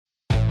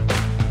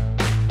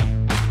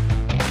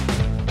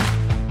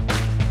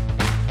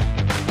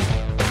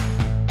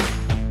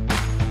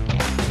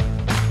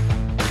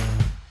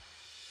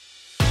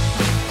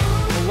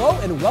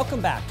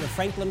Welcome back to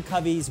Franklin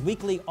Covey's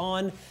weekly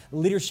On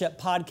Leadership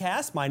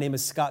podcast. My name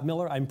is Scott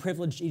Miller. I'm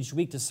privileged each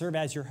week to serve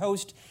as your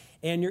host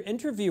and your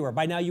interviewer.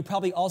 By now, you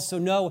probably also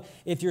know,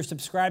 if you're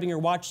subscribing or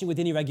watching with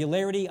any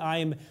regularity, I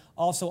am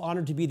also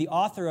honored to be the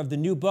author of the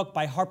new book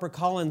by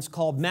HarperCollins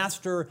called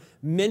Master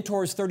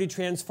Mentors, 30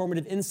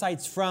 Transformative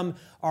Insights from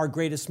Our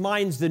Greatest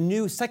Minds. The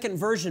new second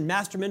version,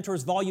 Master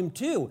Mentors Volume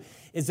 2,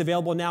 is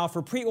available now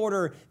for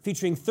pre-order,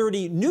 featuring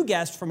 30 new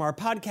guests from our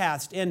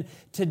podcast. And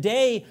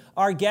today,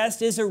 our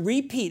guest is a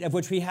repeat, of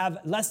which we have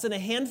less than a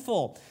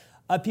handful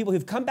of people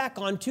who've come back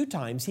on 2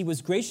 times. He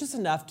was gracious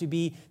enough to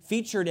be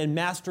featured in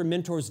Master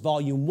Mentors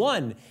Volume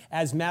 1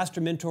 as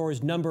Master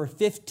Mentors number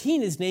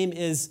 15. His name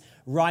is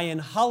Ryan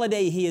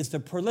Holiday. He is the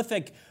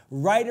prolific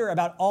writer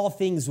about all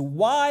things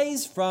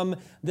wise from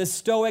the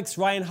Stoics.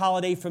 Ryan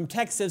Holiday from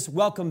Texas,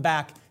 welcome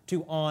back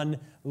to On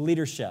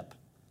Leadership.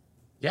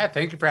 Yeah,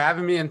 thank you for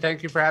having me, and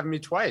thank you for having me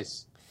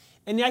twice.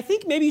 And I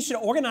think maybe you should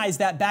organize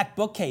that back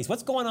bookcase.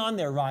 What's going on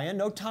there, Ryan?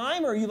 No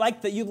time, or you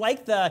like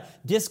the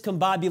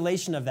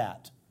discombobulation of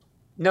that?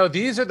 No,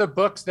 these are the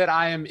books that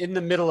I am in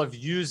the middle of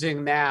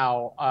using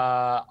now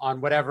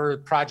on whatever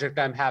project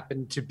I'm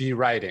happen to be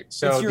writing.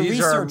 So these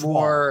are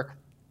more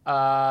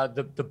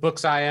the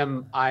books I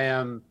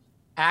am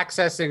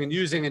accessing and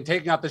using and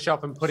taking off the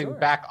shelf and putting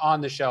back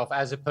on the shelf,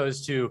 as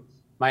opposed to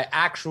my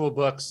actual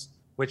books,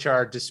 which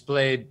are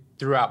displayed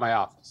throughout my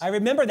office. I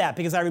remember that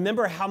because I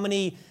remember how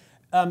many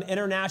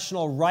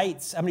international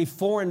rights, how many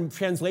foreign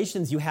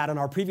translations you had on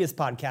our previous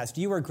podcast.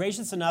 You were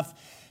gracious enough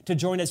to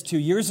join us 2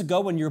 years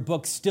ago when your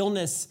book,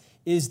 Stillness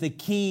is the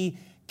Key,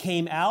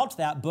 came out.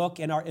 That book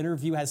and our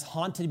interview has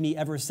haunted me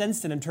ever since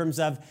then, in terms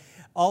of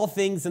all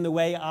things in the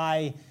way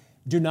I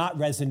do not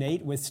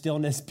resonate with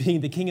stillness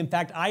being the king. In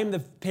fact, I am the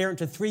parent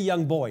to 3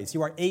 young boys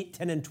who are 8,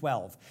 10, and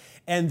 12.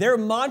 And their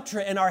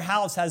mantra in our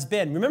house has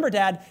been, remember,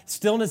 Dad,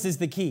 stillness is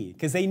the key,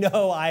 because they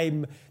know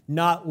I'm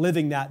not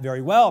living that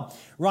very well.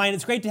 Ryan,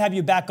 it's great to have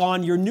you back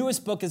on. Your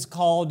newest book is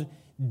called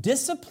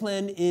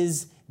Discipline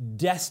is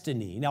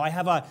Destiny. Now, I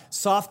have a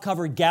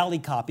softcover galley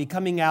copy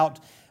coming out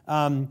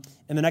in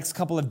the next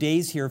couple of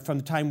days here from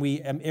the time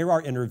we air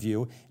our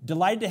interview.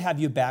 Delighted to have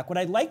you back. What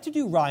I'd like to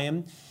do,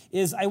 Ryan,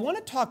 is I want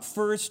to talk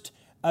first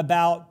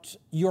about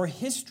your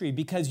history,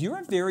 because you're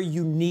a very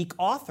unique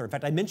author. In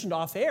fact, I mentioned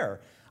off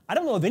air, I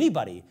don't know of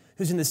anybody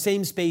who's in the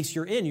same space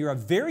you're in. You're a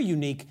very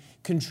unique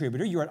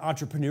contributor. You're an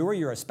entrepreneur,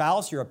 you're a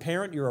spouse, you're a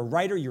parent, you're a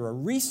writer, you're a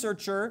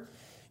researcher.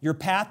 Your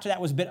path to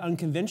that was a bit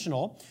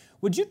unconventional.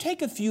 Would you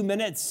take a few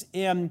minutes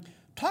and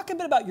talk a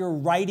bit about your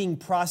writing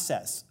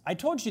process? I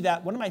told you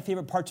that one of my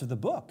favorite parts of the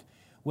book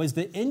was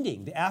the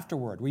ending, the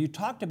afterword, where you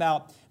talked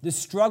about the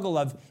struggle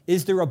of,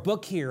 is there a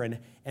book here,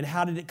 and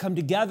how did it come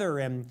together,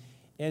 and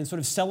sort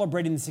of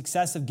celebrating the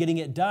success of getting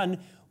it done.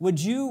 Would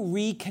you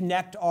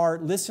reconnect our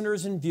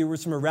listeners and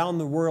viewers from around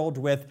the world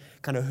with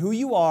kind of who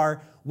you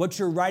are, what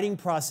your writing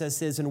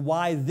process is, and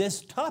why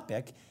this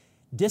topic,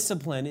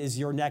 discipline, is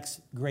your next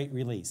great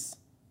release?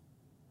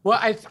 Well,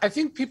 I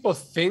think people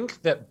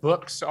think that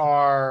books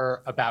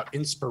are about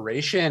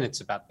inspiration.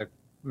 It's about the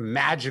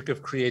magic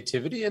of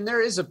creativity, and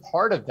there is a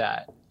part of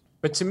that.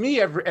 But to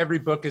me, every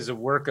book is a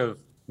work of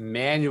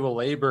manual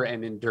labor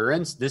and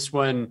endurance. This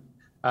one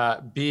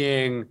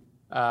being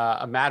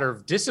a matter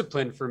of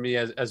discipline for me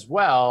as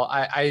well.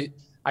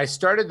 I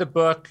started the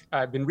book,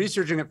 I've been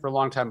researching it for a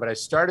long time, but I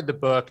started the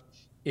book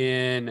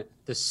in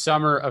the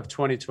summer of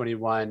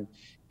 2021.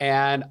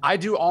 And I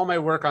do all my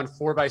work on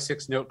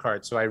 4x6 note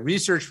cards. So I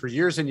research for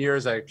years and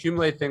years. I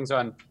accumulate things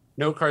on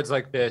note cards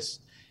like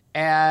this.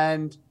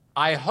 And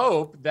I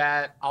hope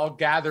that I'll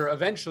gather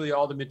eventually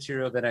all the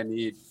material that I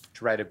need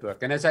to write a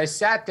book. And as I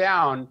sat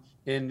down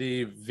in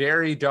the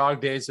very dog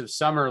days of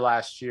summer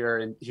last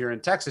year here in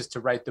Texas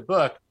to write the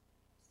book,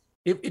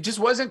 it just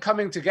wasn't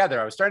coming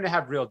together. I was starting to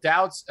have real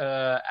doubts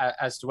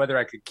as to whether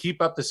I could keep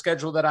up the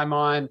schedule that I'm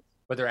on,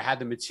 whether I had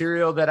the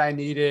material that I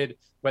needed,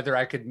 whether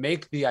I could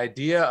make the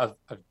idea of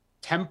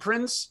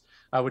temperance,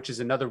 which is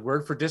another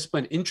word for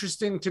discipline,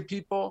 interesting to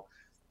people.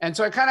 And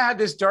so I kind of had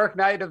this dark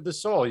night of the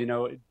soul. You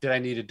know, did I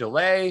need a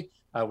delay?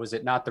 Was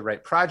it not the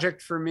right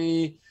project for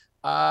me?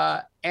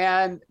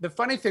 And the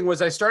funny thing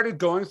was, I started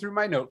going through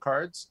my note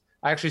cards.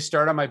 I actually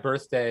start on my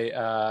birthday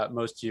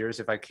most years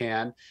if I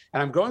can.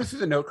 And I'm going through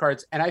the note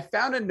cards, and I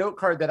found a note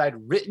card that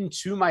I'd written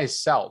to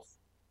myself.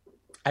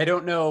 I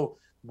don't know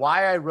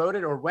why I wrote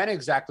it or when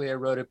exactly I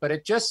wrote it, but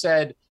it just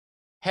said,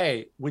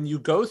 hey, when you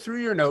go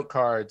through your note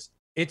cards,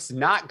 it's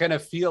not going to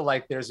feel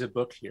like there's a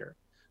book here.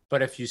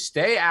 But if you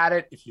stay at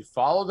it, if you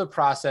follow the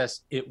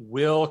process, it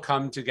will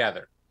come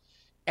together.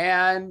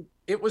 And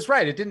it was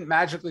right. It didn't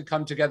magically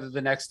come together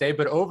the next day,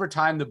 but over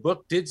time, the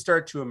book did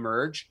start to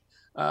emerge.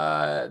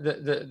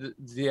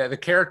 The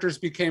characters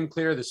became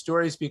clear, the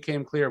stories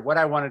became clear, what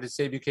I wanted to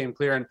say became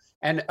clear.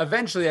 And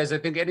eventually, as I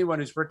think anyone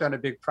who's worked on a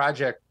big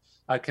project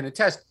can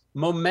attest,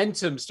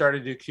 momentum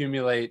started to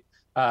accumulate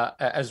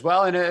as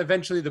well. And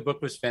eventually the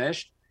book was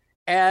finished.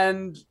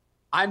 And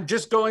I'm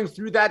just going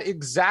through that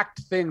exact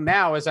thing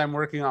now as I'm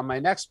working on my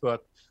next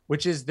book,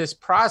 which is this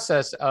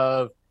process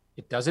of,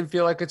 it doesn't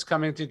feel like it's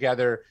coming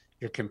together.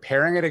 You're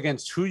comparing it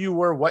against who you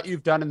were, what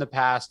you've done in the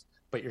past,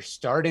 but you're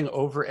starting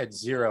over at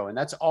zero. And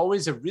that's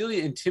always a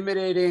really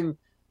intimidating,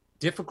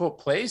 difficult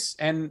place.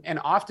 And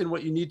often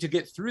what you need to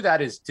get through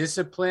that is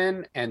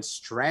discipline and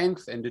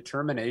strength and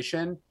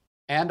determination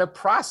and a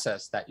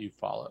process that you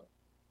follow.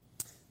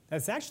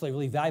 That's actually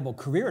really valuable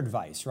career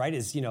advice, right?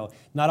 Is,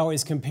 not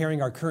always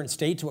comparing our current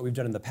state to what we've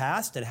done in the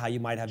past and how you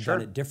might have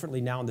done it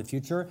differently now in the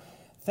future.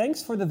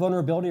 Thanks for the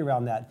vulnerability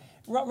around that.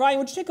 Ryan,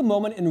 would you take a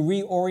moment and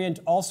reorient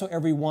also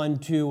everyone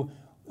to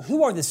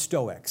who are the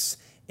Stoics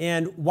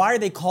and why are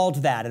they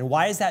called that? And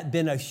why has that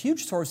been a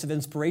huge source of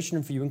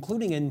inspiration for you,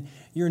 including in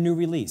your new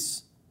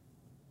release?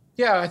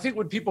 Yeah, I think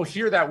when people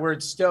hear that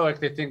word Stoic,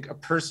 they think a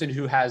person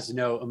who has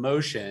no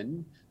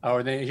emotion,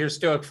 or they hear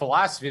Stoic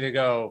philosophy, they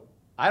go,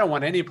 I don't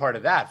want any part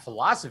of that.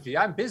 Philosophy,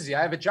 I'm busy,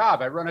 I have a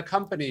job, I run a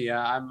company,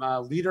 I'm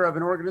a leader of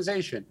an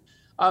organization.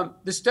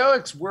 The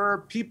Stoics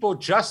were people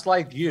just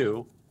like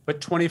you, but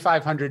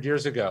 2,500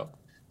 years ago.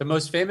 The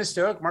most famous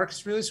Stoic,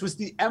 Marcus Aurelius, was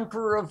the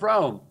emperor of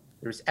Rome.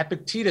 There was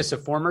Epictetus, a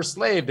former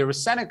slave. There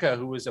was Seneca,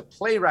 who was a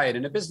playwright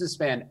and a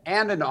businessman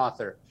and an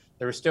author.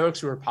 There were Stoics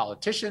who were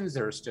politicians.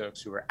 There were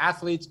Stoics who were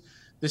athletes.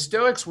 The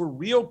Stoics were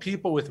real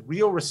people with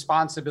real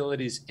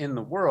responsibilities in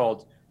the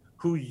world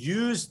who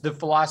used the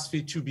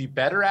philosophy to be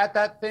better at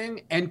that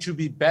thing and to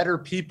be better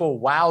people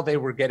while they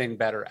were getting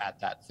better at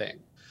that thing.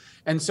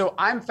 And so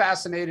I'm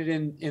fascinated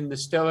in the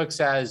Stoics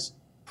as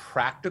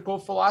practical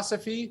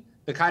philosophy,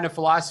 the kind of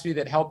philosophy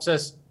that helps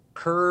us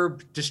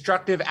curb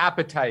destructive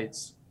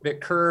appetites, that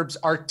curbs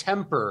our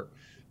temper,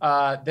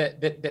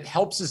 that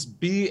helps us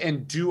be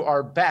and do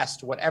our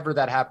best, whatever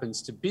that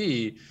happens to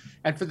be.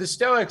 And for the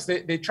Stoics,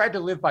 they tried to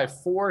live by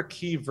 4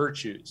 key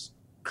virtues: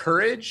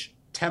 courage,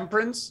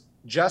 temperance,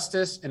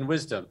 justice, and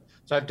wisdom.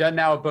 So I've done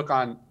now a book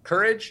on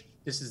courage.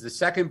 This is the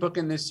second book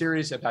in this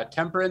series about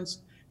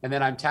temperance. And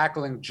then I'm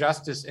tackling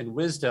justice and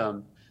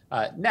wisdom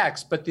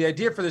next. But the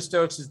idea for the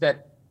Stoics is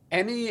that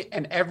any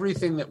and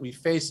everything that we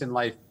face in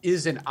life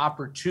is an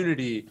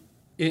opportunity,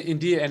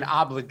 indeed an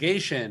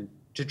obligation,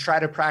 to try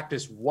to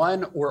practice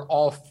one or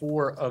all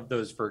 4 of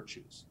those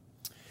virtues.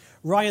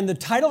 Ryan, the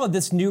title of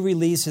this new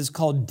release is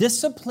called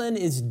Discipline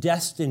is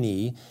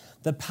Destiny,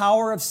 the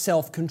Power of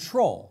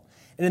Self-Control.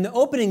 And in the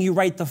opening, you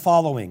write the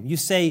following. You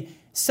say,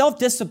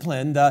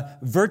 self-discipline, the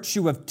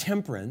virtue of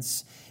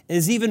temperance,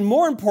 is even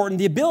more important,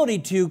 the ability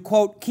to,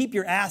 quote, keep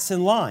your ass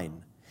in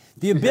line,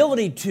 the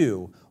ability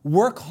to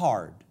work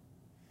hard,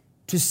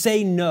 to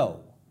say no,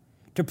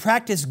 to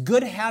practice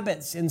good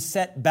habits and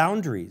set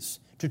boundaries,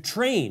 to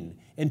train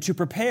and to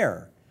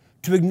prepare,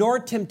 to ignore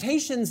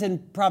temptations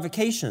and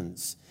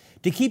provocations,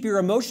 to keep your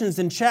emotions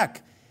in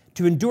check,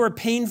 to endure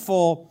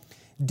painful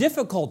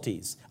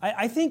difficulties.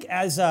 I think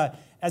as a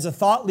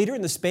thought leader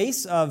in the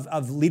space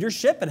of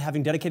leadership and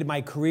having dedicated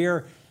my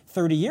career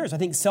 30 years, I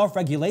think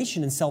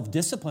self-regulation and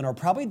self-discipline are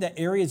probably the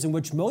areas in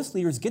which most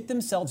leaders get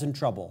themselves in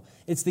trouble.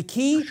 It's the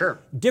key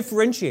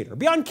differentiator,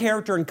 beyond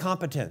character and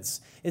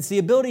competence. It's the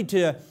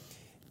ability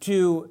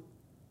to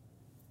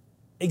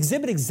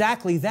exhibit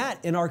exactly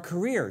that in our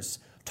careers.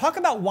 Talk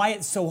about why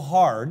it's so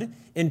hard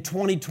in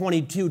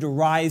 2022 to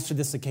rise to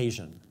this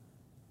occasion.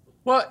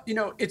 Well,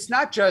 it's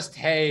not just,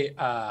 hey,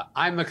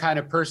 I'm the kind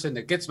of person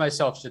that gets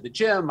myself to the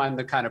gym. I'm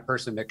the kind of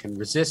person that can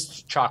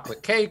resist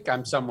chocolate cake.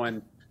 I'm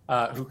someone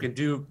who can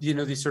do,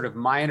 these sort of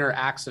minor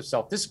acts of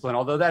self-discipline,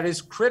 although that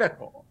is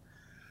critical.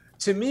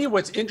 To me,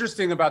 what's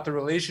interesting about the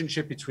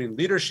relationship between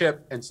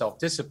leadership and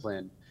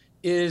self-discipline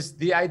is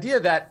the idea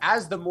that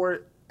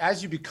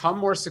as you become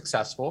more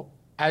successful,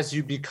 as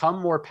you become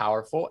more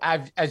powerful,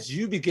 as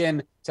you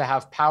begin to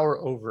have power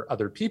over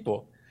other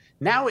people,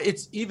 now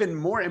it's even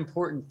more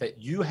important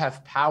that you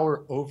have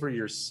power over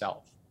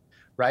yourself,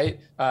 right?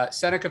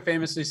 Seneca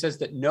famously says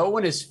that no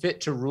one is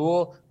fit to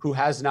rule who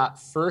has not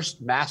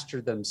first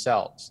mastered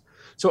themselves.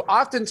 So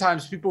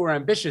oftentimes people who are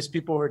ambitious,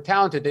 people who are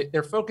talented,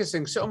 they're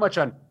focusing so much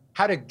on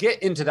how to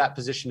get into that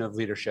position of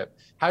leadership,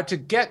 how to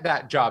get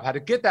that job, how to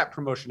get that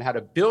promotion, how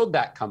to build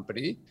that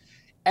company.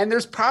 And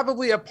there's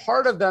probably a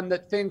part of them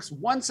that thinks,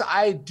 once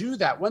I do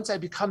that, once I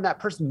become that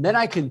person, then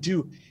I can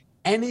do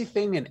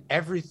anything and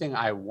everything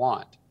I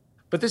want.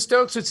 But the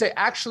Stoics would say,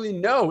 actually,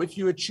 no, if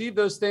you achieve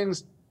those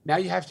things, now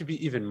you have to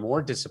be even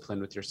more disciplined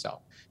with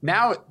yourself.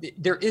 Now,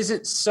 there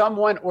isn't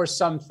someone or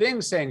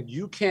something saying,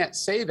 you can't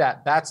say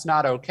that. That's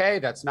not okay.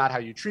 That's not how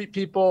you treat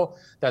people.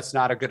 That's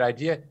not a good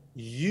idea.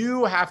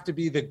 You have to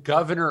be the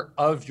governor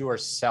of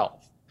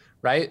yourself,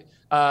 right?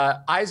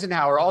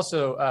 Eisenhower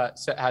also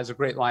has a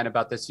great line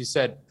about this. He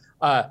said,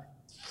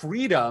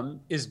 freedom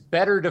is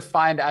better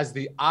defined as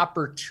the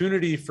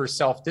opportunity for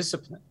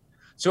self-discipline.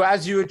 So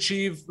as you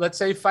achieve, let's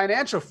say,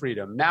 financial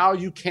freedom, now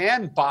you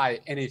can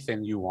buy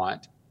anything you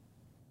want.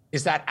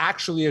 Is that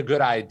actually a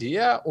good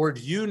idea? Or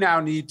do you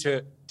now need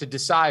to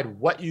decide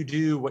what you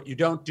do, what you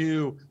don't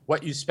do,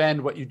 what you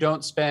spend, what you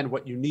don't spend,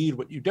 what you need,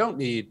 what you don't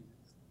need?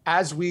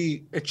 As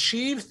we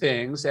achieve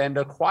things and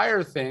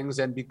acquire things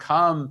and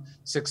become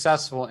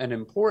successful and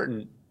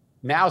important,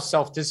 now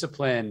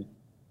self-discipline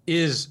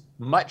is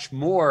much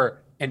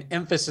more an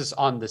emphasis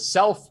on the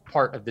self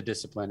part of the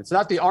discipline. It's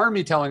not the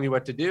army telling you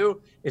what to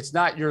do. It's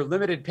not your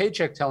limited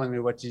paycheck telling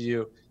you what to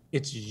do.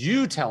 It's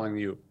you telling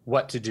you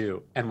what to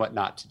do and what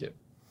not to do.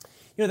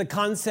 You know, the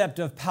concept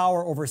of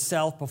power over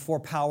self before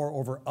power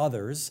over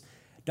others,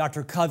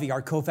 Dr. Covey,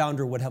 our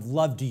co-founder, would have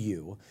loved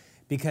you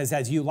because,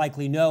 as you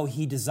likely know,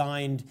 he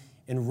designed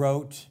and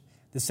wrote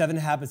The 7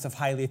 Habits of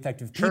Highly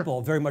Effective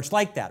People, very much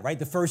like that, right?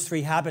 The first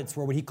 3 habits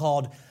were what he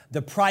called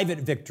the private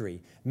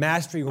victory,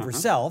 mastery over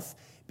self,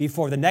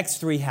 before the next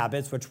 3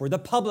 habits, which were the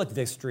public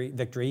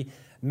victory,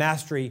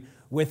 mastery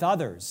with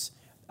others.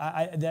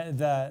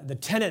 The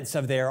tenets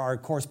of there are,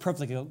 of course,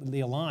 perfectly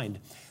aligned.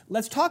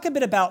 Let's talk a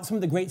bit about some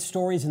of the great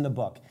stories in the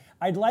book.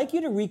 I'd like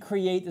you to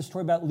recreate the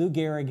story about Lou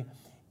Gehrig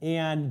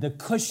and the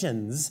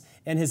cushions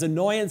and his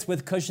annoyance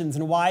with cushions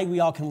and why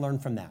we all can learn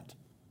from that.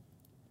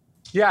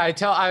 Yeah,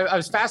 I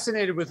was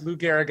fascinated with Lou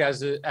Gehrig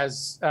as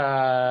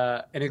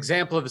an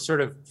example of the sort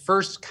of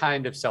first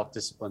kind of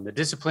self-discipline, the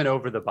discipline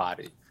over the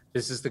body.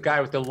 This is the guy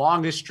with the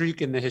longest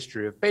streak in the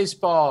history of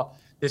baseball.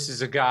 This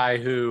is a guy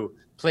who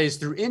plays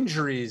through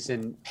injuries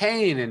and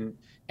pain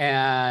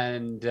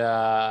and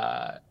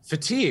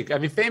fatigue. I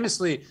mean,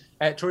 famously,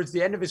 towards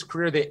the end of his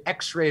career, they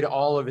X-rayed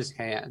all of his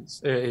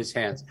hands,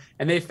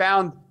 and they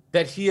found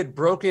that he had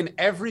broken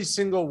every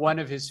single one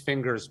of his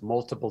fingers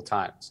multiple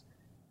times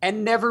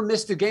and never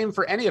missed a game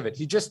for any of it.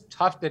 He just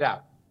toughed it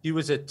out. He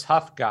was a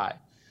tough guy.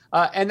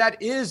 And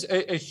that is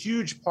a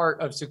huge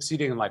part of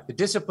succeeding in life, the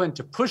discipline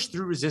to push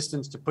through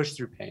resistance, to push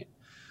through pain.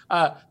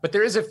 But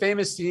there is a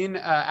famous scene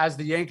as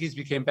the Yankees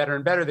became better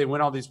and better. They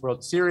win all these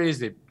World Series.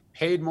 They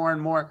paid more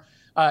and more.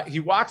 He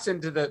walks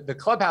into the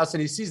clubhouse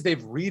and he sees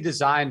they've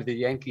redesigned the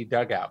Yankee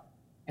dugout.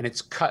 And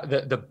it's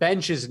the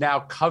bench is now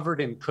covered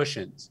in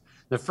cushions.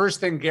 The first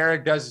thing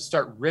Gehrig does is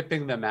start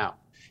ripping them out.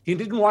 He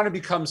didn't want to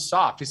become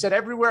soft. He said,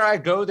 everywhere I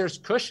go, there's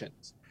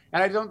cushions.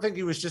 And I don't think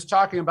he was just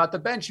talking about the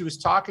bench. He was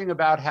talking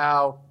about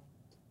how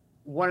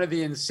one of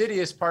the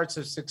insidious parts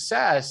of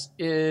success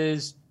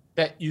is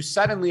that you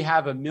suddenly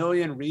have a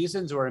million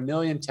reasons or a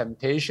million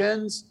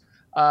temptations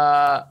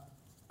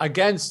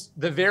against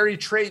the very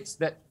traits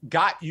that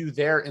got you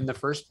there in the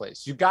first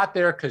place. You got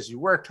there because you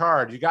worked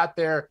hard. You got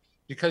there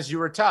because you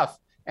were tough.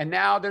 And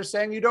now they're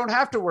saying you don't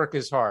have to work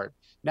as hard.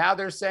 Now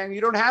they're saying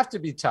you don't have to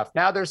be tough.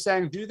 Now they're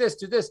saying do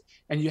this,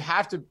 and you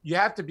have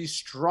to be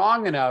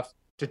strong enough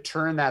to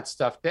turn that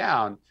stuff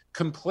down.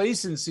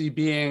 Complacency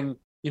being,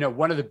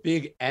 one of the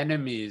big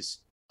enemies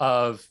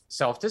of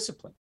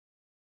self-discipline.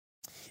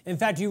 In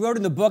fact, you wrote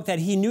in the book that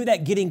he knew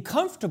that getting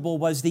comfortable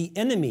was the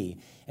enemy,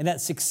 and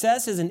that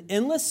success is an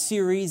endless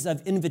series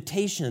of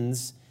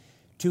invitations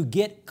to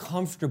get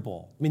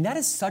comfortable. I mean, that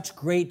is such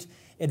great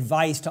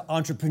advice to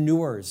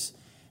entrepreneurs,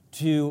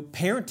 to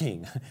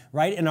parenting,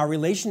 right? In our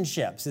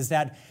relationships, is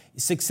that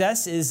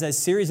success is a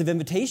series of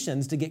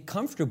invitations to get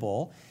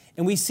comfortable.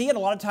 And we see it a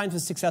lot of times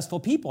with successful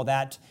people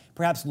that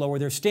perhaps lower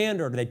their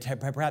standard, or they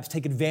perhaps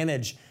take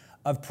advantage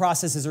of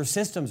processes or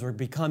systems, or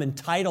become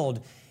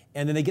entitled,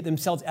 and then they get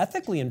themselves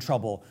ethically in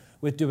trouble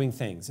with doing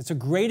things. It's a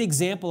great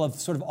example of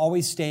sort of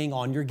always staying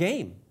on your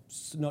game.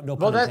 No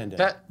pun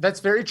intended. That's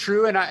very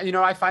true. And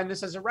I find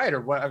this as a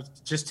writer. What I was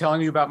just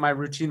telling you about my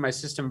routine, my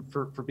system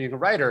for being a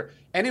writer.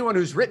 Anyone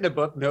who's written a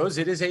book knows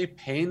it is a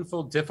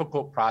painful,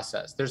 difficult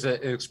process. There's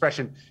an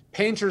expression,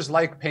 painters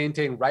like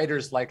painting,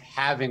 writers like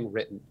having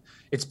written.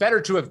 It's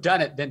better to have done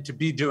it than to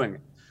be doing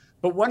it.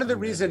 But one of the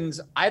reasons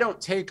I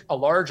don't take a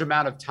large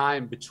amount of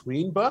time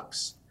between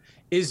books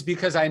is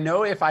because I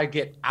know if I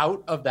get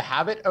out of the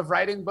habit of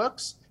writing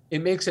books,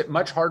 it makes it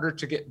much harder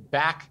to get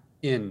back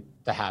in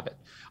the habit.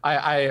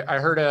 I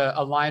heard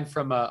a line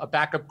from a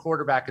backup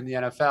quarterback in the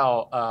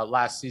NFL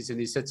last season.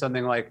 He said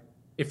something like,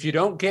 if you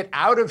don't get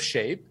out of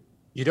shape,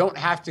 you don't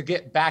have to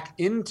get back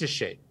into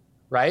shape,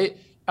 right?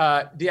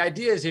 The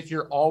idea is if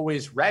you're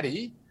always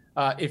ready,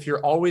 if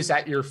you're always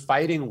at your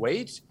fighting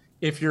weight,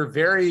 if you're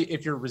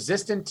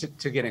resistant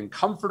to getting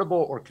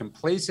comfortable or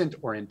complacent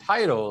or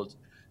entitled,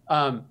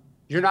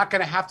 you're not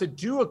going to have to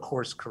do a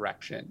course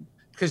correction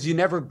because you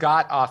never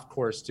got off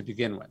course to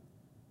begin with.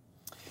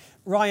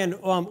 Ryan,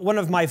 one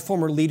of my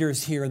former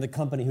leaders here in the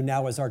company, who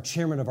now is our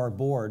chairman of our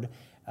board,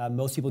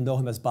 most people know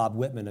him as Bob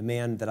Whitman, a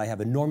man that I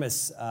have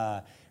enormous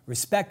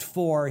respect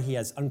for. He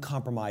has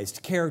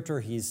uncompromised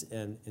character. He's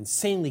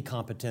insanely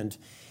competent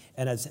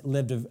and has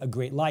lived a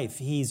great life.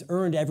 He's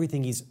earned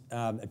everything he's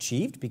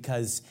achieved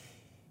because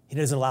he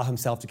doesn't allow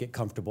himself to get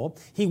comfortable.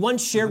 He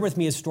once shared with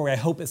me a story. I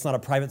hope it's not a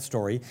private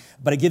story,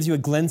 but it gives you a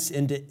glimpse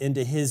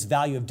into his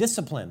value of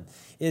discipline.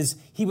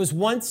 He was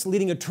once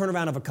leading a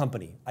turnaround of a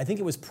company. I think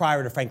it was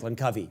prior to Franklin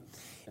Covey.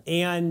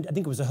 And I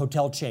think it was a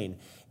hotel chain.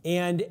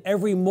 And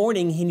every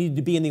morning he needed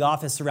to be in the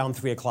office around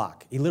 3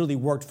 o'clock. He literally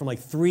worked from like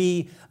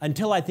 3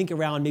 until I think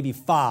around maybe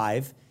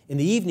 5 in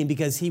the evening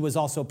because he was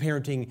also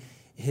parenting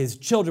his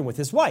children with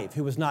his wife,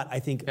 who was not, I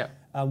think,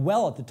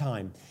 well at the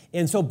time.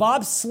 And so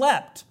Bob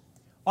slept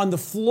on the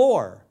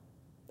floor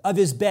of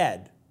his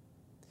bed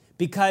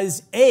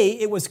because A,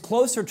 it was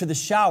closer to the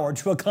shower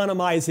to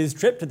economize his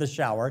trip to the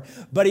shower,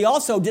 but he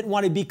also didn't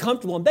want to be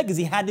comfortable in bed because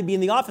he had to be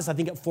in the office, I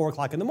think, at 4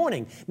 o'clock in the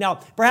morning. Now,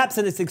 perhaps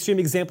in this extreme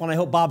example, and I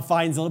hope Bob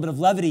finds a little bit of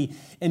levity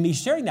in me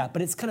sharing that,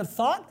 but it's kind of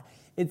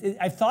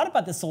I've thought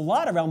about this a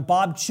lot around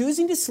Bob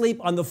choosing to sleep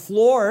on the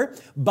floor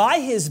by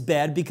his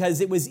bed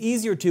because it was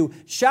easier to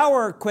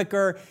shower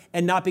quicker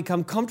and not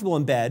become comfortable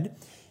in bed.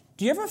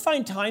 Do you ever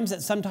find times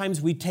that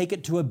sometimes we take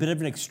it to a bit of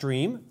an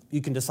extreme?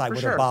 You can decide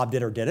whether Bob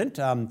did or didn't.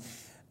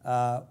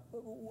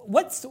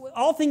 What's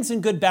all things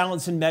in good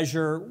balance and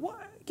measure?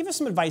 Give us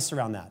some advice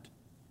around that.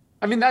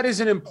 I mean, that is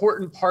an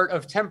important part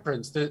of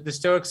temperance. The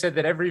Stoics said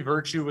that every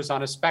virtue was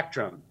on a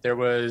spectrum. There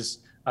was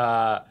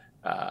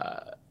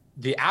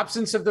the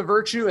absence of the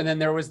virtue, and then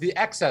there was the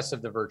excess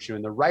of the virtue,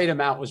 and the right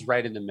amount was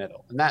right in the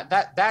middle. And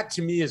that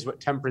to me is what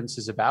temperance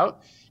is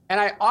about. And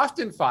I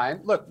often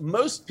find, look,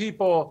 most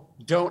people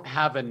don't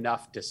have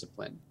enough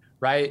discipline,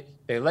 right?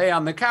 They lay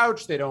on the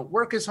couch, they don't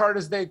work as hard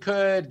as they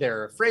could,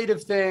 they're afraid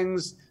of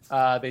things,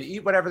 they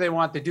eat whatever they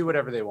want, they do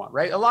whatever they want,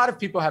 right? A lot of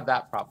people have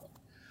that problem.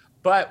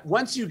 But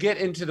once you get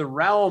into the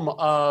realm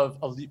of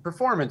elite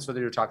performance,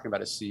 whether you're talking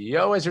about a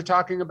CEO, as you're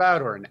talking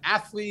about, or an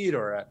athlete,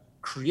 or a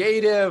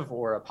creative,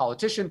 or a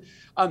politician,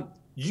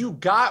 you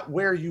got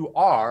where you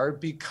are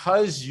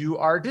because you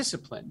are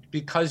disciplined,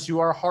 because you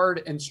are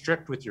hard and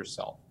strict with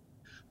yourself.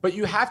 But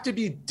you have to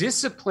be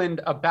disciplined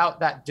about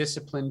that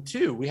discipline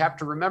too. We have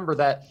to remember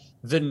that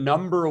the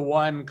number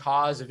one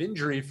cause of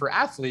injury for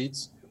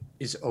athletes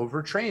is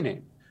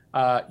overtraining.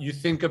 You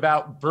think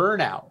about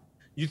burnout.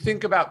 You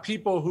think about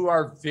people who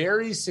are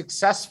very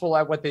successful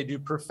at what they do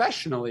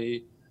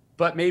professionally,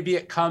 but maybe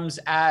it comes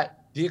at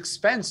the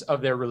expense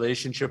of their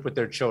relationship with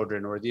their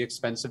children or the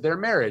expense of their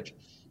marriage.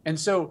 And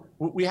so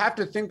we have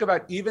to think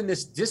about even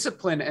this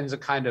discipline as a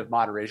kind of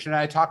moderation.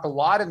 And I talk a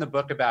lot in the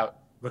book about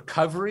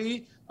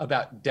recovery,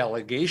 about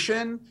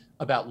delegation,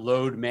 about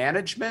load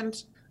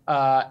management,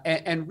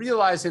 and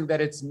realizing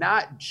that it's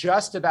not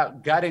just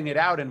about gutting it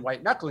out and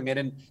white knuckling it.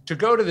 And to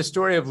go to the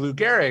story of Lou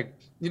Gehrig,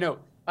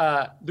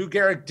 Lou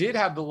Gehrig did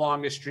have the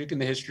longest streak in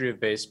the history of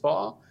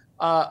baseball,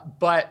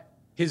 but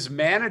his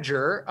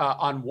manager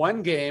on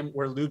one game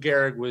where Lou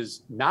Gehrig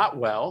was not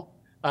well,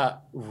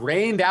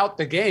 rained out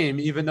the game,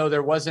 even though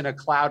there wasn't a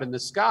cloud in the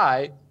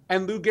sky.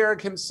 And Lou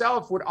Gehrig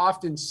himself would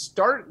often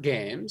start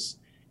games,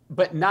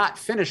 but not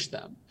finish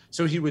them.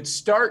 So he would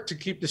start to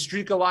keep the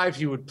streak alive,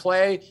 he would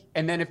play,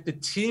 and then if the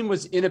team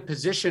was in a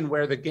position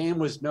where the game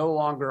was no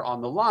longer on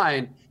the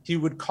line, he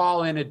would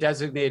call in a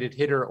designated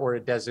hitter or a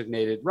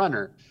designated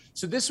runner.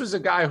 So this was a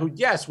guy who,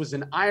 yes, was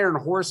an iron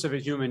horse of a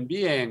human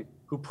being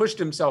who pushed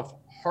himself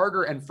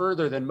harder and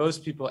further than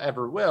most people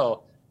ever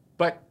will.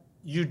 But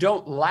you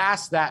don't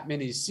last that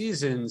many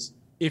seasons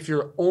if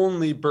you're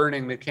only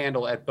burning the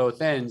candle at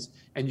both ends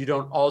and you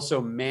don't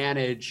also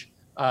manage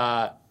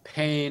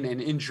pain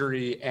and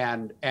injury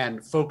and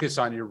focus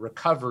on your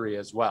recovery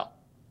as well.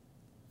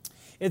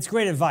 It's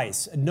great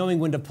advice, knowing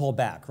when to pull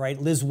back, right?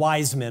 Liz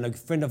Wiseman, a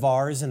friend of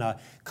ours and a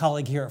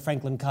colleague here at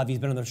Franklin Covey, he's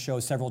been on the show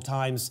several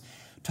times,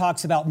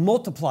 talks about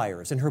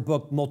multipliers in her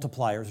book,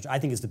 Multipliers, which I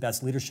think is the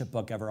best leadership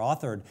book ever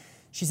authored.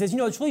 She says,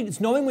 it's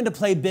knowing when to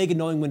play big and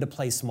knowing when to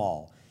play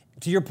small.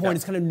 To your point,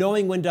 It's kind of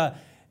knowing when to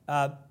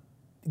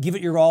give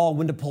it your all,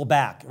 when to pull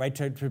back, right?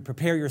 To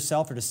prepare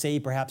yourself or to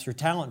save perhaps your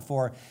talent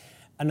for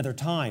another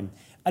time.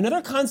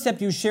 Another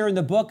concept you share in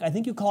the book, I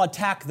think you call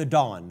Attack the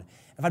Dawn.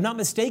 If I'm not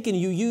mistaken,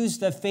 you use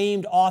the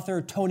famed author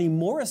Toni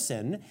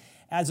Morrison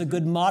as a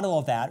good model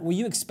of that. Will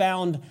you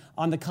expound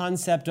on the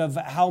concept of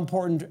how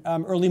important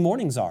early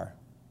mornings are?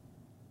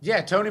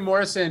 Yeah, Toni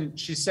Morrison,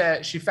 she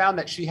said she found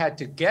that she had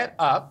to get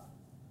up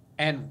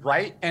and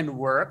write and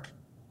work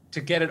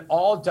to get it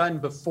all done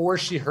before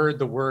she heard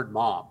the word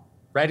mom,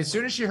 right? As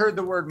soon as she heard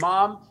the word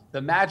mom,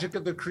 the magic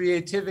of the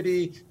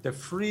creativity, the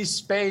free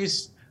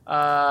space,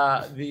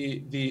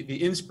 the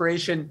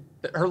inspiration,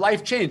 her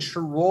life changed.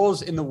 Her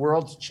roles in the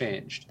world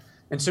changed.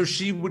 And so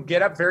she would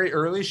get up very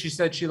early. She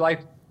said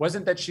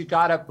wasn't that she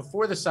got up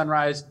before the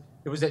sunrise,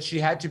 it was that she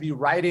had to be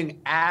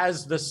writing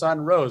as the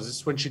sun rose. This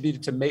is when she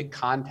needed to make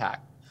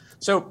contact.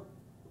 So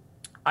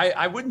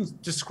I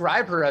wouldn't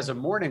describe her as a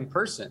morning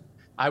person.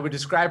 I would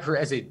describe her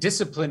as a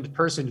disciplined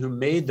person who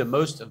made the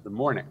most of the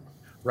morning,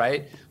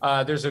 right?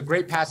 There's a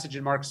great passage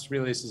in Marcus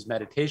Aurelius'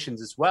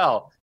 Meditations as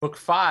well, book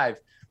 5,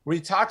 where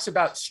he talks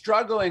about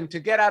struggling to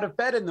get out of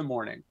bed in the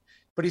morning.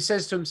 But he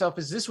says to himself,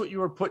 is this what you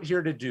were put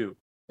here to do?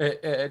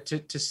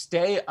 To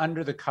stay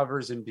under the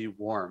covers and be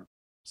warm?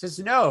 He says,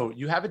 no,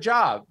 you have a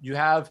job, you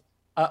have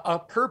a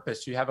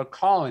purpose, you have a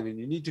calling, and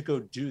you need to go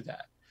do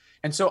that.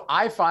 And so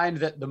I find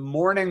that the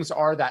mornings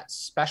are that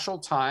special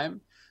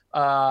time,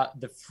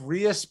 the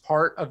freest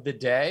part of the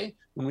day,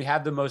 when we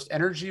have the most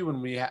energy,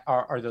 when we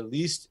are the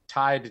least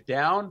tied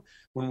down,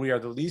 when we are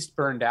the least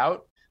burned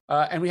out,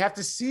 and we have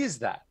to seize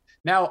that.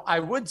 Now, I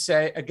would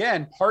say,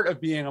 again, part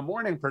of being a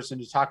morning person,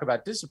 to talk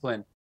about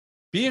discipline,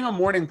 being a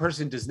morning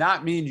person does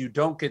not mean you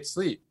don't get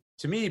sleep.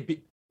 To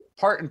me,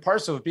 part and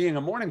parcel of being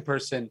a morning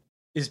person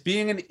is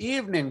being an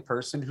evening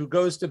person who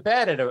goes to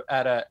bed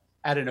at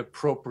an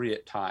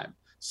appropriate time.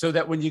 so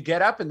that when you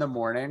get up in the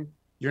morning,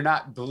 you're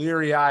not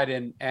bleary-eyed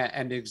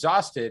and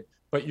exhausted,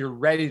 but you're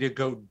ready to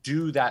go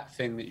do that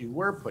thing that you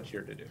were put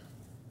here to do.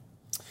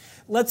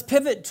 Let's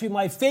pivot to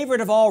my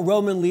favorite of all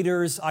Roman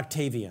leaders,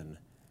 Octavian,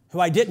 who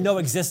I didn't know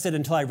existed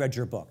until I read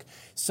your book.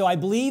 So I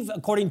believe,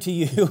 according to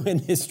you in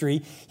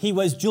history, he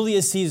was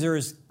Julius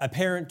Caesar's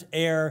apparent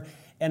heir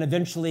and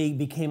eventually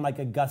became like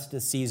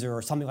Augustus Caesar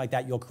or something like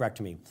that. You'll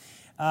correct me.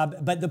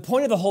 But the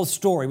point of the whole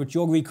story, which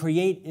you'll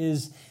recreate,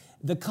 is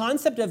the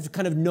concept of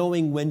kind of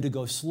knowing when to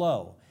go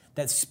slow,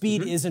 that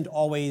speed isn't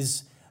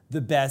always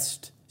the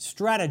best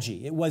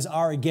strategy. It was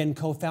our, again,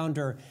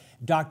 co-founder,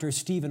 Dr.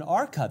 Stephen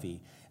R.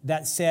 Covey,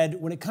 that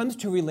said, when it comes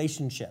to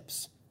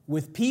relationships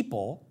with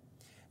people,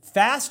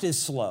 fast is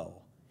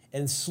slow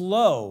and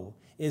slow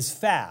is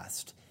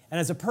fast. And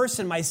as a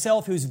person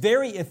myself who's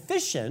very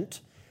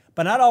efficient,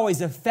 but not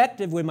always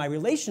effective with my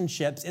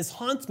relationships, it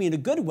haunts me in a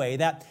good way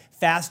that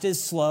fast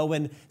is slow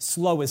and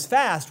slow is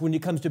fast when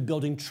it comes to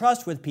building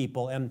trust with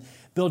people and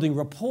building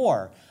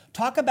rapport.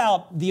 Talk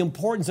about the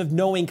importance of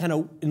knowing kind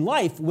of in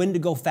life when to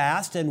go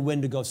fast and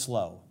when to go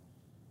slow.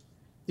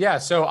 Yeah,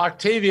 so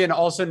Octavian,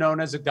 also known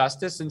as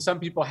Augustus, and some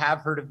people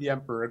have heard of the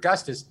Emperor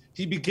Augustus,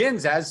 he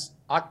begins as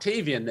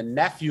Octavian, the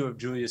nephew of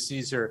Julius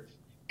Caesar,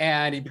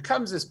 and he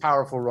becomes this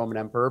powerful Roman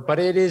emperor, but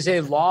it is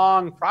a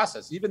long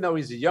process. Even though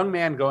he's a young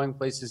man going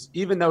places,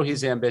 even though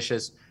he's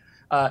ambitious,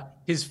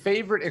 his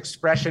favorite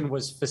expression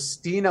was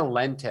festina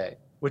lente,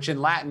 which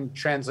in Latin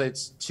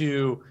translates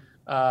to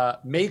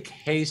make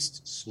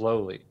haste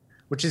slowly,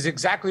 which is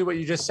exactly what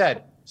you just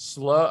said.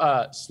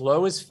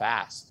 Slow is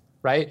fast,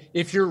 right?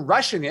 If you're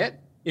rushing it,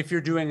 if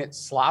you're doing it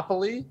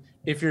sloppily,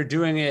 if you're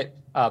doing it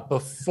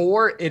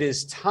before it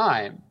is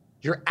time,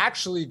 you're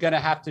actually going to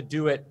have to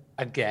do it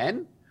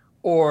again,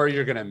 or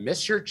you're going to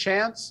miss your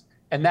chance,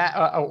 and that,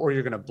 or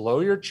you're going to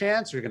blow your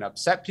chance, or you're going to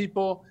upset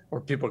people, or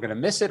people are going to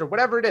miss it, or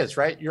whatever it is,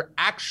 right? You're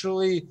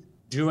actually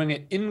doing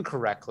it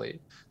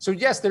incorrectly. So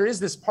yes, there is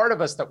this part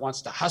of us that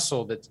wants to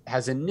hustle, that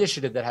has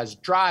initiative, that has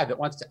drive, that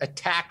wants to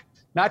attack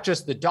not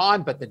just the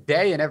dawn, but the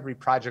day and every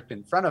project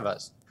in front of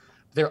us.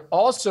 There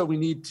also, we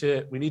need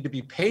to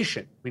be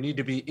patient. We need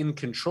to be in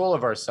control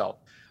of ourselves.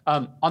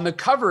 On the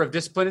cover of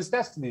Discipline is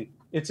Destiny,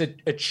 it's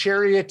a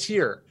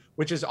charioteer,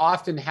 which is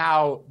often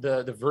how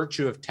the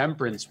virtue of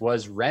temperance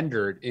was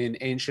rendered in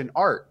ancient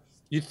art.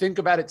 You think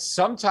about it,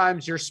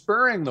 sometimes you're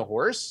spurring the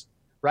horse,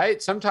 right?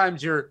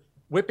 Sometimes you're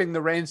whipping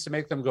the reins to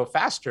make them go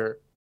faster.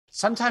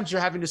 Sometimes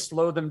you're having to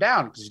slow them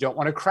down because you don't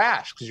want to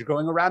crash, because you're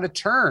going around a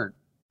turn,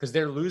 because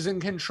they're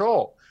losing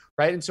control.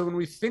 Right. And so when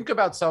we think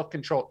about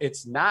self-control,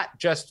 it's not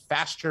just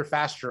faster,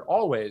 faster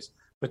always,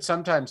 but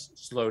sometimes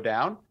slow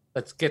down.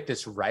 Let's get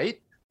this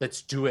right.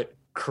 Let's do it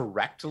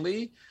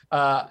correctly.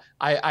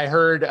 I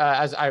heard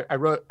as I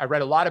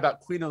read a lot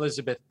about Queen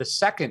Elizabeth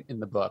II in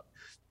the book,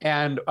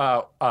 and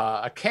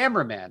a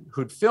cameraman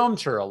who'd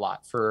filmed her a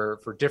lot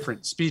for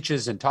different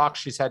speeches and talks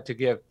she's had to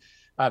give,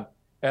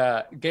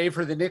 gave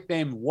her the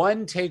nickname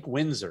One Take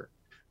Windsor,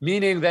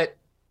 meaning that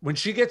when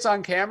she gets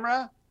on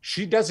camera,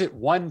 she does it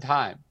one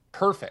time.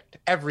 Perfect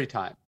every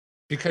time,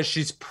 because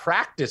she's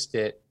practiced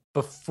it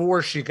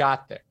before she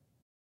got there.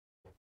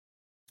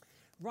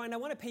 Ryan, I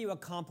want to pay you a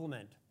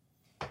compliment,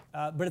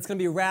 but it's going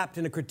to be wrapped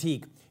in a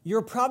critique.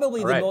 You're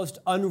probably the most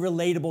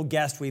unrelatable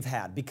guest we've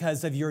had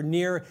because of your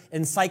near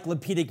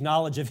encyclopedic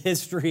knowledge of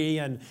history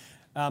and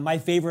my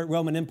favorite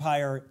Roman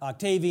Empire,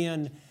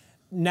 Octavian,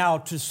 now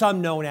to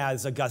some known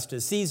as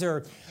Augustus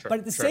Caesar. Sure, but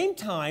at the same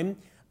time,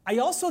 I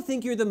also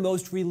think you're the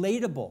most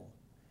relatable.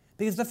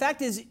 Because the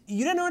fact is,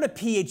 you didn't earn a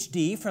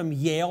PhD from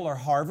Yale or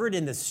Harvard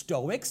in the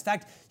Stoics. In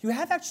fact, you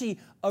have actually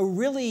a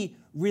really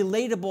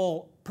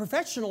relatable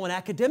professional and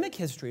academic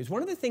history. It's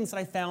one of the things that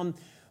I found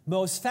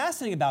most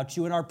fascinating about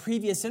you in our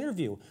previous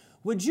interview.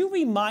 Would you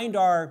remind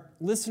our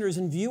listeners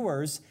and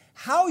viewers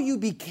how you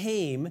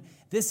became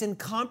this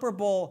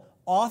incomparable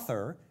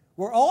author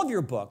where all of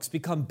your books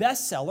become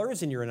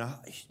bestsellers and you're in an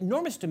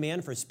enormous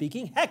demand for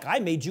speaking? Heck, I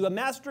made you a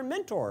master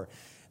mentor.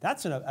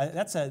 That's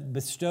a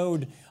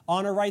bestowed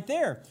honor right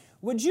there.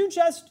 Would you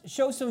just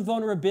show some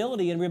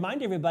vulnerability and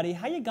remind everybody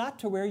how you got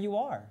to where you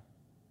are?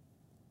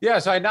 Yeah,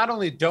 so I not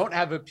only don't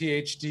have a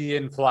PhD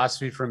in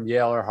philosophy from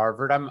Yale or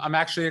Harvard, I'm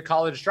actually a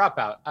college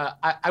dropout.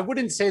 I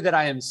wouldn't say that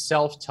I am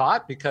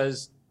self-taught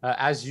because,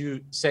 as you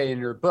say in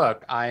your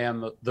book, I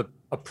am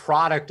a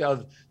product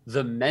of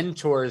the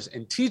mentors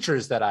and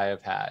teachers that I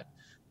have had.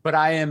 But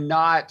I am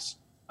not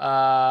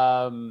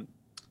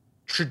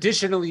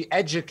traditionally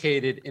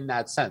educated in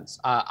that sense.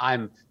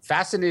 I'm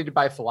fascinated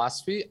by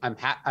philosophy.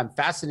 I'm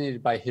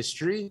fascinated by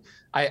history.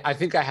 I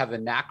think I have a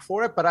knack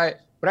for it, but I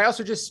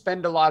also just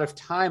spend a lot of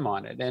time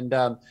on it. And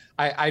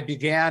I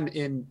began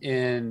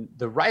in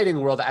the writing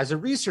world as a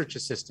research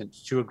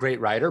assistant to a great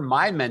writer,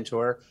 my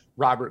mentor,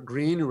 Robert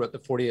Greene, who wrote the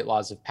 48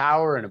 Laws of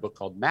Power and a book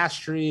called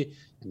Mastery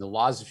and the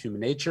Laws of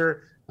Human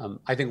Nature.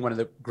 I think one of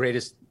the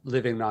greatest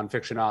living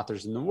nonfiction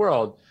authors in the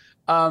world.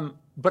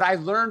 But I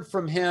learned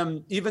from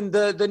him, even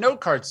the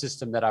note card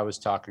system that I was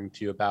talking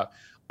to you about.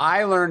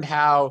 I learned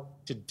how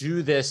to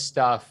do this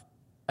stuff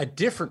a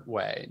different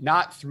way,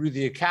 not through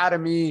the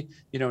academy,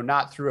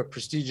 not through a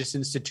prestigious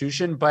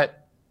institution,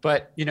 but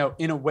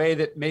in a way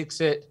that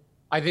makes it,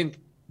 I think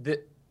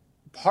that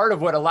part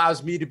of what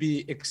allows me to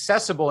be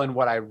accessible in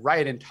what I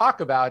write and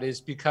talk about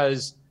is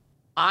because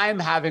I'm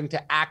having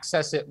to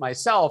access it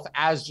myself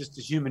as just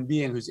a human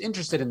being who's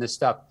interested in this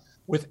stuff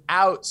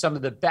without some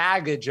of the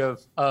baggage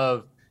of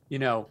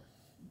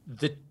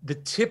the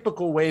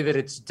typical way that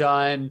it's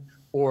done,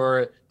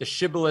 or the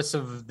shibboleths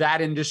of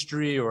that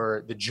industry,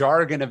 or the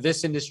jargon of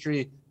this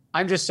industry.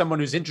 I'm just someone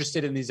who's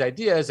interested in these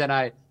ideas, and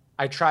I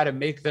try to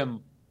make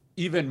them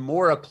even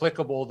more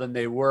applicable than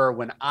they were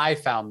when I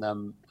found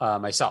them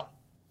myself.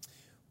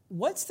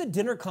 What's the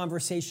dinner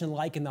conversation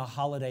like in the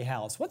Holliday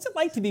house? What's it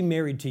like to be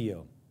married to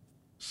you?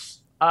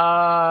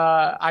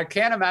 I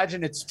can't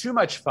imagine it's too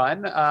much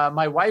fun.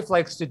 My wife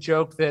likes to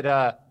joke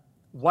that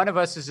one of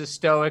us is a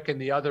Stoic and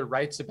the other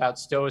writes about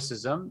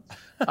Stoicism.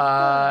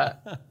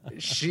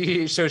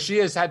 She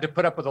has had to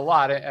put up with a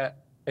lot.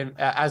 And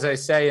as I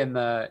say in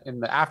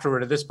the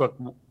afterword of this book,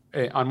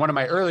 on one of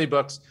my early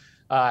books,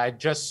 I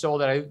just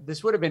sold it.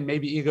 This would have been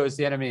maybe Ego is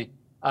the Enemy.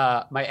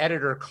 My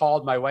editor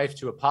called my wife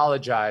to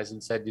apologize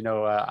and said,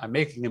 I'm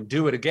making him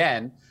do it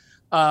again.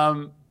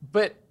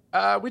 But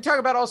we talk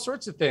about all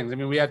sorts of things. I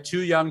mean, we have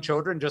 2 young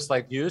children just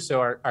like you.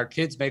 So our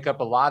kids make up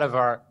a lot of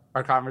our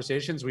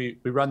conversations. We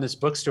run this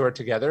bookstore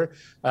together.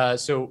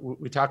 So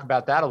we talk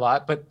about that a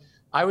lot. But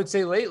I would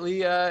say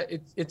lately,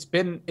 it's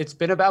been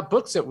about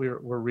books that we're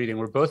reading.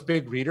 We're both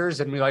big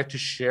readers, and we like to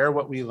share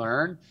what we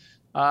learn.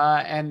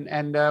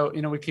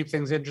 We keep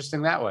things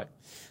interesting that way.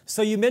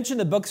 So you mentioned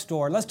the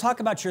bookstore. Let's talk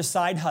about your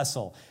side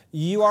hustle.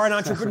 You are an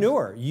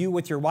entrepreneur. You,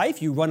 with your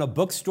wife, you run a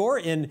bookstore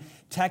in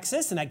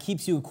Texas, and that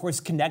keeps you, of course,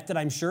 connected,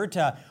 I'm sure,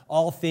 to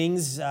all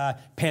things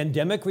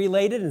pandemic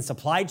related and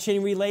supply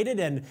chain related,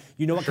 and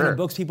you know what kind of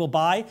books people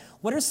buy.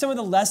 What are some of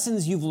the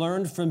lessons you've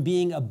learned from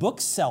being a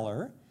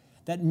bookseller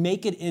that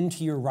make it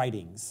into your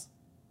writings?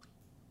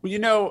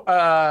 Well,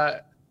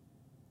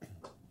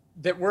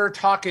 that we're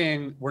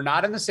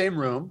not in the same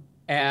room.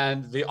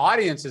 And the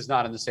audience is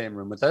not in the same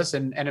room with us.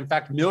 And in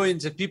fact,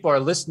 millions of people are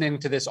listening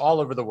to this all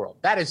over the world.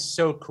 That is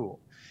so cool.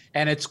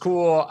 And it's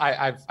cool.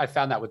 I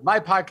found that with my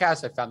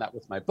podcast. I found that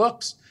with my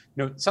books.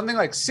 Something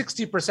like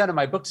 60% of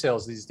my book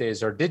sales these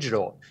days are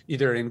digital,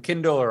 either in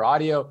Kindle or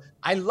audio.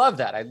 I love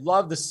that. I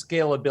love the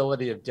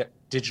scalability of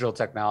digital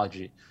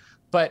technology.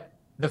 But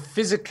the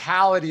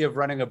physicality of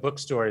running a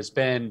bookstore has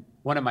been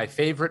one of my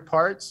favorite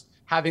parts.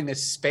 Having a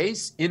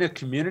space in a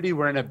community.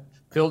 We're in a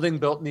building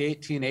built in the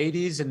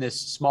 1880s in this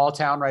small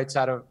town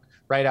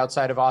right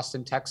outside of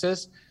Austin,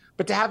 Texas.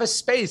 But to have a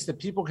space that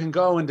people can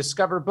go and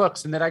discover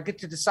books, and that I get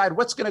to decide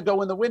what's going to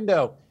go in the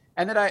window,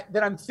 and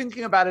that I'm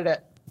thinking about it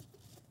at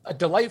a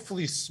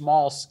delightfully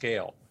small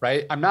scale,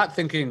 right? I'm not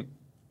thinking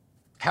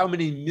how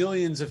many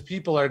millions of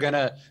people are going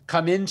to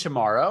come in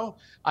tomorrow.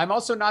 I'm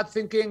also not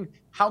thinking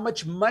how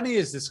much money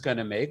is this going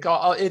to make.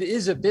 It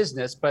is a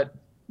business, but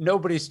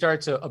nobody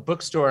starts a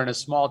bookstore in a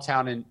small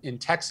town in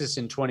Texas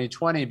in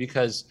 2020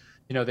 because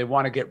they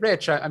want to get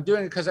rich. I'm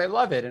doing it because I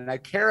love it and I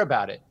care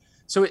about it.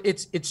 So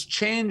it's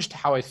changed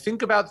how I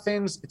think about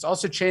things. It's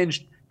also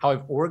changed how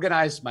I've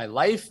organized my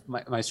life.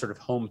 My sort of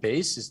home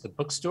base is the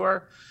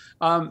bookstore,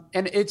 and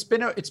it's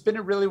been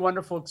a really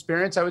wonderful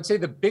experience. I would say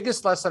the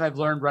biggest lesson I've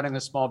learned running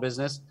a small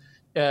business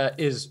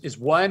is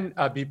one,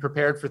 be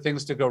prepared for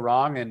things to go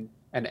wrong,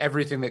 and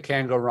everything that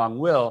can go wrong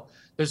will.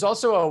 There's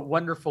also a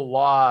wonderful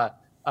law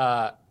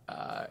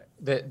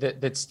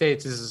that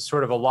states, this is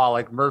sort of a law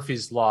like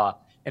Murphy's Law.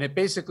 And it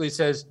basically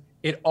says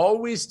it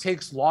always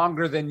takes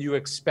longer than you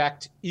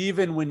expect,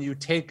 even when you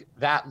take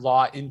that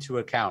law into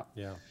account.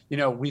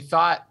 Yeah. We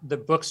thought the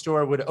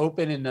bookstore would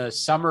open in the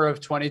summer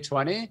of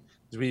 2020.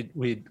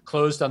 We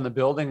closed on the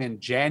building in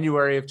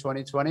January of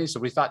 2020. So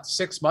we thought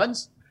 6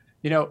 months.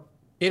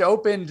 It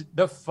opened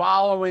the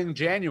following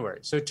January.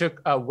 So it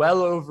took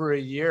well over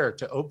a year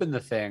to open the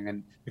thing.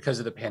 And because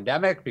of the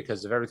pandemic,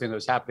 because of everything that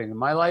was happening in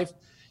my life.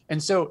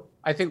 And so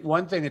I think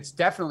one thing it's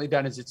definitely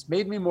done is it's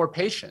made me more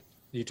patient.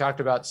 You talked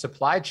about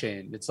supply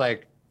chain. It's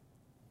like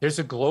there's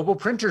a global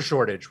printing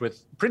shortage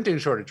with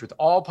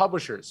all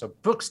publishers. So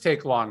books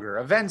take longer,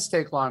 events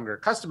take longer,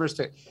 customers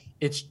take.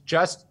 It's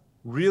just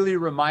really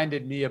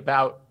reminded me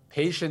about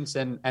patience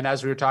and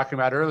as we were talking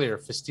about earlier,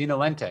 festina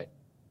lente.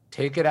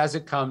 Take it as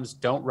it comes.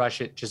 Don't rush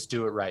it. Just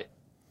do it right.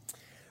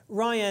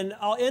 Ryan,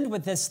 I'll end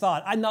with this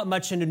thought. I'm not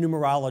much into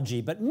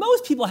numerology, but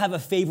most people have a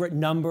favorite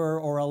number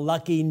or a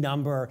lucky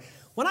number.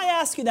 When I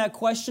ask you that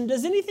question,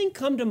 does anything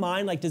come to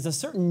mind? Like, does a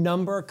certain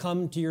number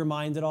come to your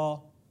mind at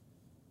all?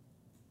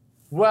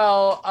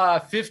 Well,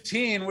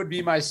 15 would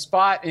be my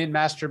spot in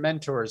Master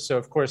Mentors. So,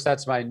 of course,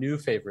 that's my new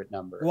favorite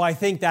number. Well, I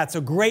think that's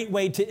a great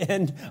way to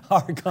end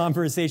our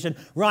conversation.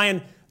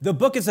 Ryan, the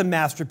book is a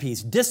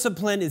masterpiece.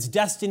 Discipline is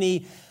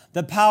destiny.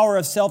 The power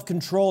of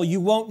self-control. You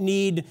won't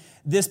need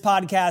this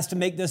podcast to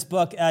make this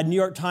book a New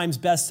York Times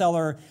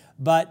bestseller,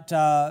 but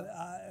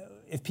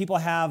if people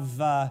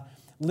have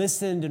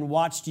listened and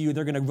watched you,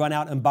 they're going to run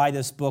out and buy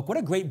this book. What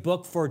a great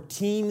book for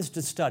teens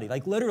to study.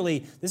 Like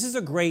literally, this is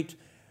a great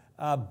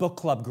book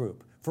club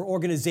group for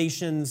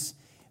organizations,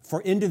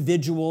 for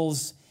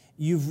individuals.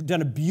 You've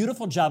done a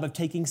beautiful job of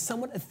taking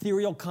somewhat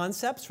ethereal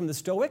concepts from the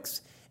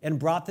Stoics and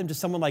brought them to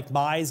someone like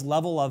Mai's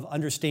level of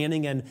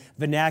understanding and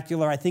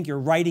vernacular. I think your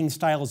writing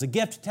style is a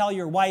gift. Tell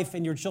your wife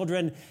and your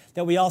children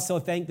that we also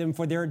thank them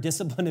for their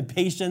discipline and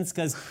patience,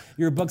 because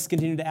your books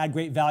continue to add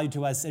great value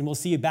to us. And we'll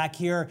see you back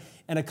here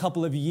in a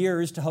couple of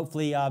years to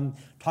hopefully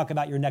talk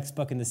about your next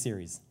book in the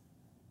series.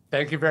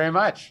 Thank you very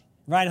much.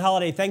 Ryan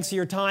Holiday, thanks for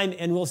your time,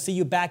 and we'll see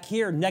you back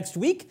here next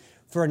week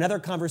for another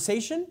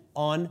conversation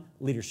on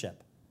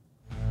leadership.